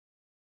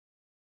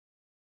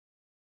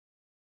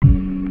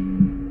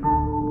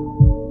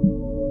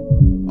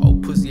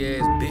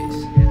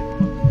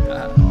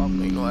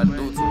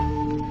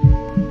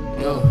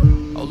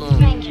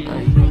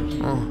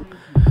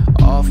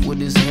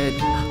his head.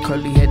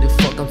 Curly headed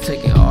fuck, I'm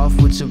taking off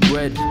with your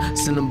bread.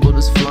 Send them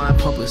bullets flying,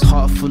 pump his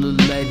heart full of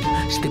lead.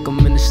 Stick him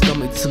in the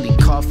stomach till he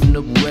coughing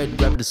up red.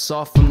 Grab the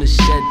saw from the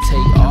shed,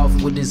 take off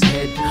with his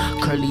head.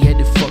 Curly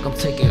headed fuck, I'm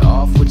taking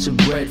off with your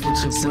bread.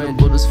 Send them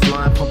bullets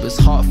flying, pump his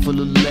heart full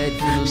of lead.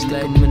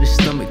 Stick him in the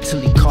stomach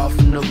till he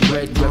coughing up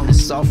red. Grab the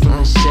saw from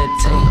the shed,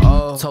 take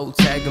off. Toe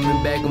tag him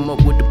and bag him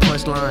up with the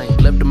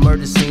punchline. Left the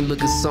murder scene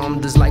looking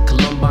something just like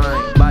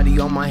Columbine. Body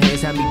on my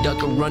hands had me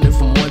ducking running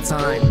from one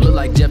time. Look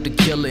like Jeff the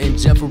Killer and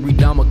Jeffrey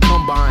Dahmer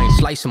combine.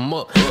 Slice him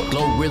up,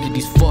 glow really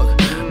these fuck.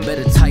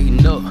 Better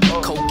tighten up.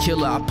 Cold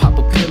killer, I pop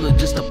a pillar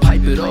just to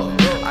pipe it up.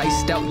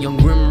 Iced out, young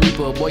Grim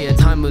Reaper, boy your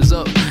time is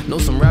up. Know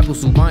some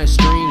rappers who buying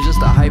streams just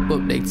to hype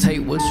up they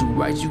tape. What you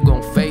write, you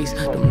gon' face.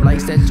 Them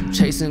lights that you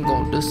chasing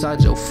gon'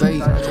 decide your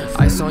fate.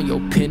 Ice on your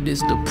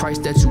pendants, the price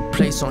that you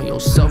place on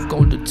yourself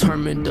gon'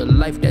 determine the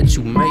life that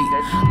you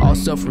make. All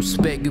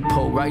self-respect you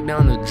pull right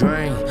down the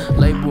drain.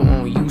 Label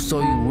on you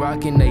so you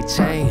rockin' they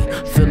chain.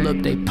 Fill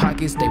up they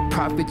pockets, they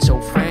profit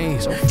your fame.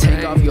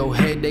 Take off your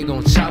head, they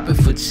gon' chop it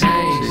for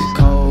change.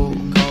 Cold,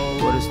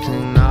 but this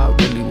thing not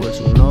really what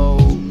you know.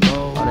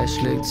 All that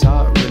slick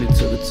talk really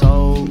took a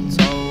toll.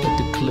 Let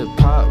the clip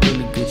pop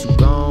really get you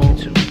gone.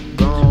 Shit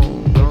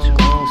cold,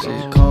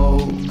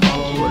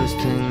 but this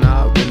thing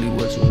not really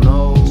what you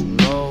know.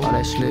 All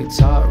that slick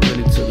talk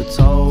really took a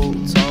toll.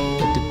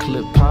 Let the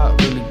clip pop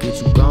really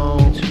get you gone.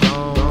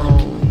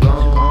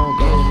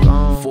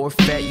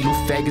 Fat, you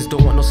faggots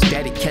don't want no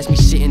static. Catch me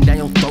shitting down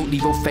your throat,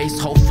 leave your face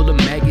hole full of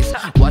maggots.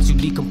 Watch you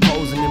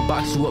decompose and then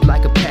box you up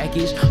like a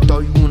package. Throw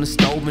you on the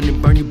stove and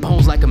then burn your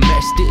bones like a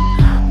matchstick.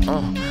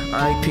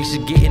 I ain't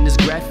picture getting this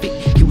graphic.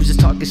 He was just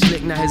talking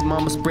slick, now his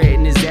mama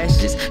spreading his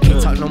ashes.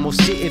 Can't talk no more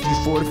shit if you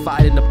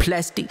fortified in the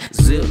plastic.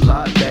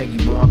 Ziploc baggy,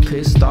 boy, I'm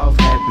pissed off,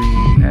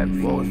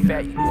 happy. Whoa,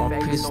 fat, you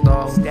I'm pissed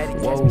off. Whoa,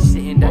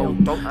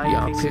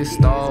 yeah, I'm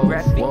pissed off.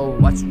 Whoa,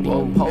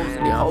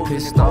 yeah, I'm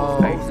pissed off.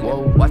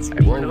 Whoa,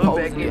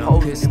 yeah,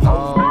 I'm pissed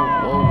off.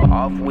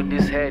 Off with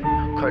his head,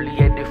 curly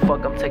headed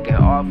fuck, I'm taking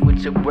off with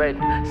your bread.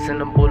 Send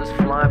them bullets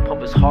flying,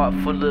 pump his heart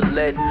full of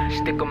lead.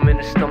 Stick him in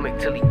the stomach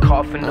till he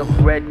coughing up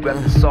red.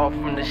 Grab the saw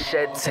from the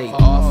shed, take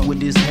off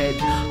with his head.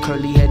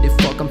 Curly headed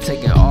fuck, I'm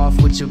taking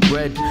off with your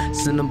bread.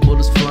 Send them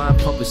bullets flying,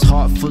 pump his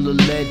heart full of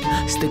lead.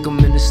 Stick him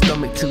in the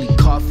stomach till he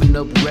coughing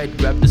up red.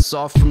 Grab the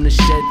saw from the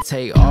shed,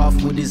 take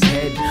off with his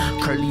head.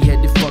 Curly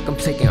headed fuck, I'm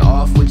taking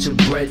off with your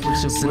bread.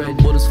 Send them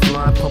bullets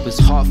flying, pump his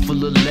heart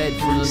full of lead.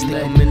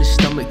 Stick him in the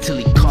stomach till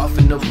he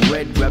coughing up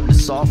red. Grab the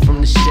saw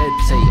from the shed,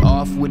 take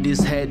off with his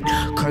head.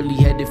 Curly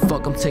headed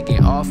fuck, I'm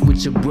taking off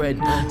with your bread.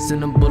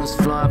 Send them bullets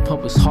flying,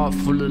 pump his heart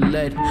full of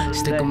lead.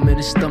 Stick him in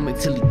the stomach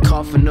till he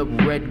coughing up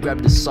red.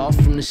 Grab the saw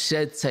from the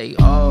shed, take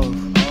off.